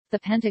The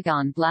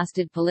Pentagon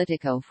blasted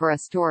Politico for a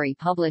story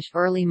published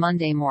early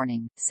Monday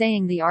morning,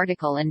 saying the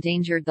article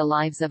endangered the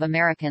lives of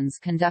Americans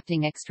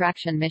conducting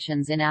extraction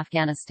missions in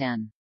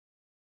Afghanistan.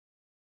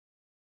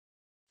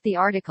 The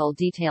article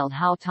detailed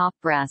how top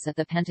brass at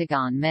the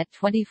Pentagon met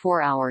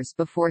 24 hours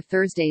before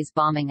Thursday's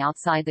bombing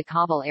outside the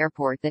Kabul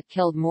airport that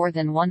killed more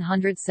than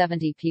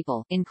 170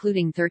 people,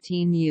 including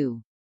 13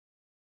 U.S.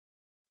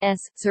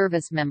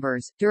 service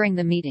members. During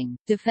the meeting,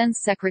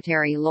 Defense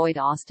Secretary Lloyd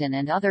Austin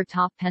and other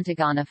top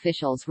Pentagon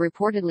officials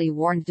reportedly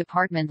warned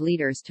department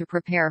leaders to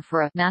prepare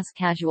for a mass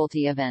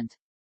casualty event.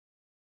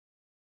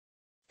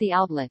 The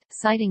outlet,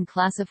 citing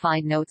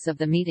classified notes of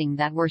the meeting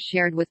that were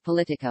shared with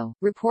Politico,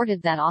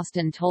 reported that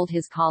Austin told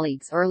his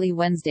colleagues early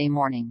Wednesday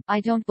morning, "I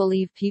don't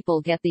believe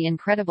people get the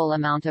incredible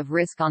amount of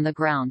risk on the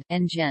ground,"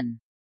 and Gen.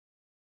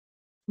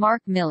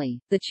 Mark Milley,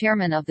 the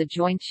chairman of the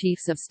Joint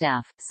Chiefs of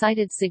Staff,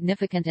 cited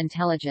significant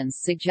intelligence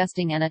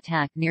suggesting an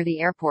attack near the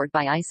airport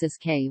by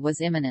ISIS-K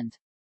was imminent.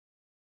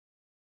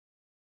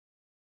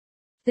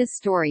 This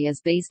story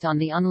is based on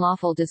the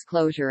unlawful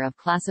disclosure of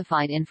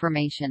classified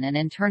information and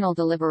internal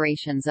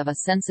deliberations of a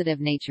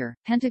sensitive nature,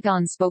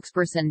 Pentagon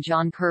spokesperson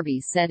John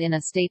Kirby said in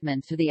a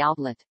statement to the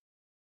outlet.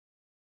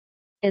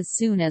 As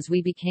soon as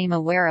we became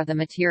aware of the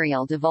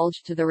material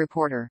divulged to the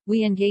reporter,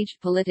 we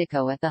engaged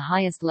Politico at the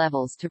highest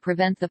levels to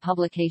prevent the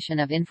publication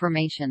of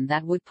information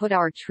that would put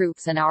our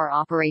troops and our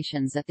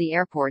operations at the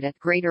airport at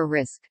greater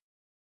risk.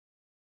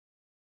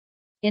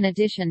 In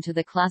addition to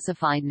the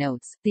classified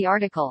notes, the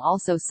article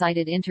also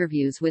cited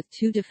interviews with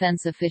two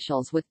defense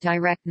officials with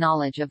direct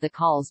knowledge of the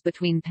calls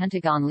between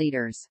Pentagon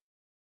leaders.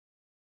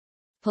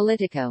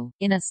 Politico,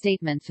 in a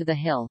statement to The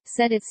Hill,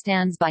 said it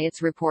stands by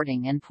its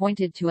reporting and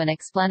pointed to an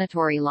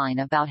explanatory line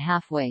about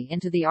halfway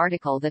into the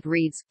article that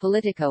reads,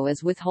 "Politico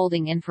is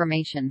withholding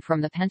information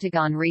from the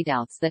Pentagon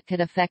readouts that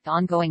could affect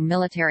ongoing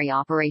military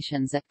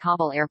operations at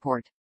Kabul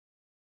airport."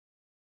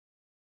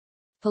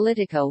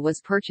 Politico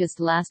was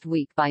purchased last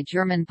week by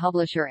German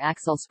publisher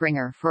Axel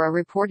Springer for a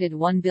reported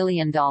 $1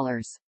 billion.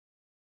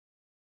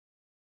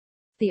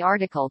 The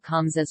article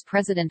comes as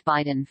President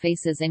Biden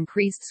faces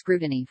increased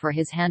scrutiny for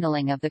his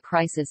handling of the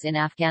crisis in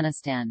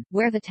Afghanistan,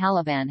 where the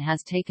Taliban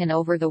has taken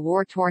over the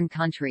war-torn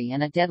country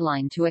and a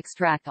deadline to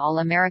extract all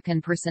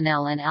American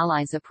personnel and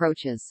allies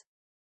approaches.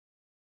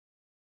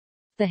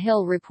 The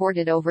Hill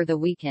reported over the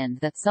weekend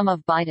that some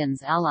of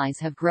Biden's allies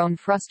have grown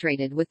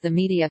frustrated with the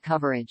media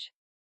coverage.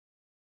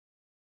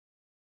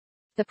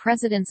 The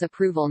president's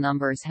approval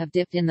numbers have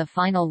dipped in the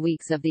final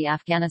weeks of the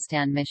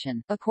Afghanistan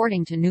mission,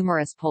 according to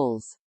numerous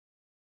polls.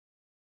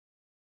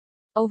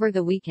 Over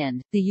the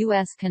weekend, the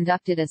U.S.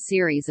 conducted a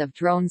series of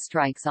drone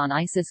strikes on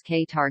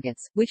ISIS-K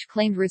targets, which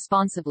claimed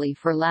responsibly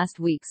for last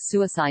week's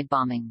suicide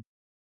bombing.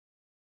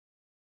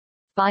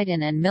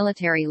 Biden and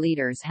military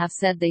leaders have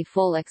said they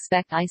fully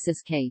expect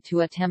ISIS-K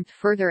to attempt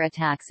further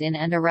attacks in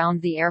and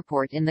around the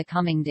airport in the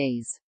coming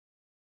days.